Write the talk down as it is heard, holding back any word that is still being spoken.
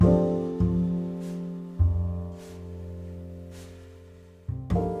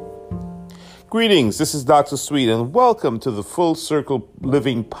Greetings, this is Dr. Sweet, and welcome to the Full Circle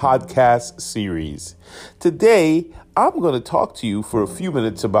Living podcast series. Today, I'm going to talk to you for a few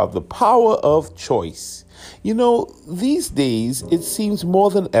minutes about the power of choice. You know, these days, it seems more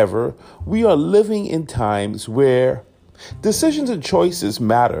than ever, we are living in times where decisions and choices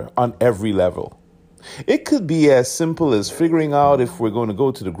matter on every level. It could be as simple as figuring out if we're going to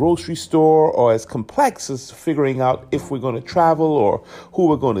go to the grocery store, or as complex as figuring out if we're going to travel or who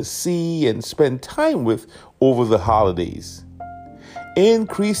we're going to see and spend time with over the holidays.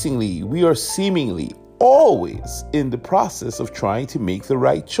 Increasingly, we are seemingly always in the process of trying to make the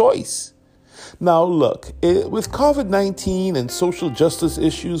right choice. Now, look, with COVID-19 and social justice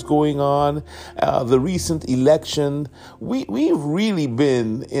issues going on, the recent election, we've really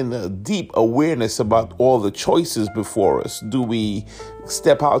been in a deep awareness about all the choices before us. Do we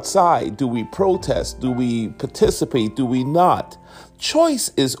step outside? Do we protest? Do we participate? Do we not?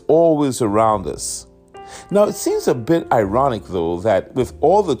 Choice is always around us. Now, it seems a bit ironic, though, that with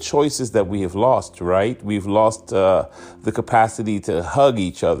all the choices that we have lost, right? We've lost the capacity to hug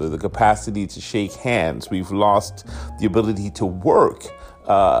each other, the capacity to shake hands. We've lost the ability to work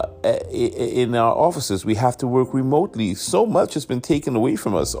in our offices. We have to work remotely. So much has been taken away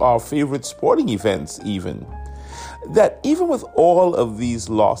from us, our favorite sporting events even. That even with all of these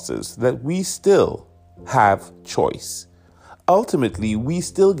losses, that we still have choice. Ultimately, we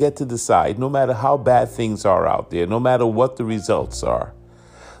still get to decide, no matter how bad things are out there, no matter what the results are,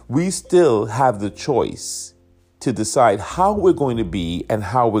 we still have the choice to decide how we're going to be and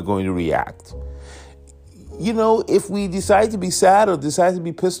how we're going to react. You know, if we decide to be sad or decide to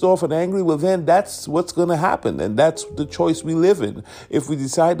be pissed off and angry, well, then that's what's going to happen. And that's the choice we live in. If we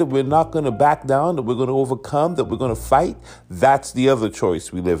decide that we're not going to back down, that we're going to overcome, that we're going to fight, that's the other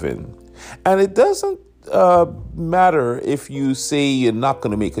choice we live in. And it doesn't matter if you say you're not going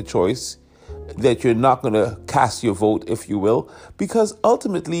to make a choice, that you're not going to cast your vote, if you will, because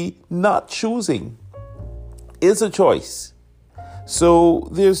ultimately not choosing is a choice. So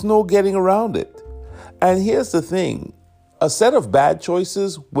there's no getting around it. And here's the thing, a set of bad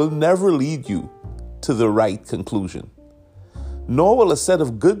choices will never lead you to the right conclusion, nor will a set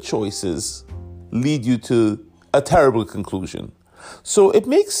of good choices lead you to a terrible conclusion. So it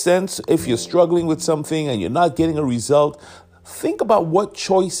makes sense if you're struggling with something and you're not getting a result. Think about what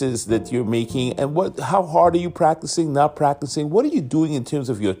choices that you're making and how hard are you practicing, not practicing? What are you doing in terms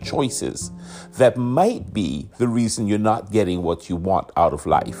of your choices that might be the reason you're not getting what you want out of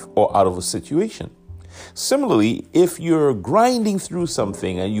life or out of a situation? Similarly, if you're grinding through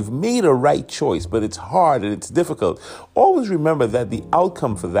something and you've made a right choice, but it's hard and it's difficult, always remember that the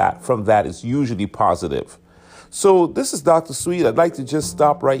outcome from that is usually positive. So this is Dr. Sweet. I'd like to just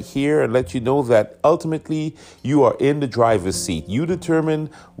stop right here and let you know that ultimately you are in the driver's seat. You determine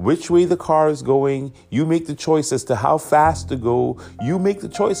which way the car is going. You make the choice as to how fast to go. You make the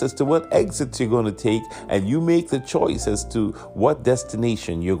choice as to what exits you're going to take. And you make the choice as to what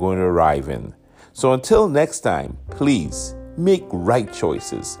destination you're going to arrive in. So until next time, please make right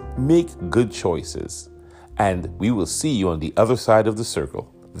choices. Make good choices. And we will see you on the other side of the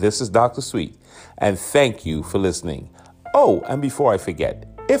circle. This is Dr. Sweet, and thank you for listening. Oh, and before I forget,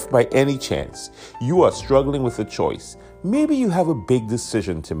 if by any chance you are struggling with a choice, maybe you have a big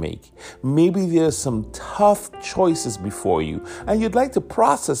decision to make, maybe there's some tough choices before you, and you'd like to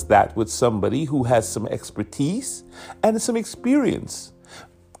process that with somebody who has some expertise and some experience,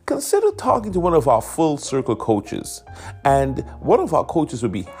 consider talking to one of our full circle coaches, and one of our coaches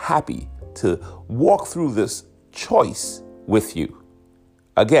would be happy to walk through this choice with you.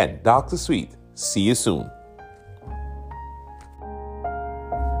 Again, Dr. Sweet, see you soon.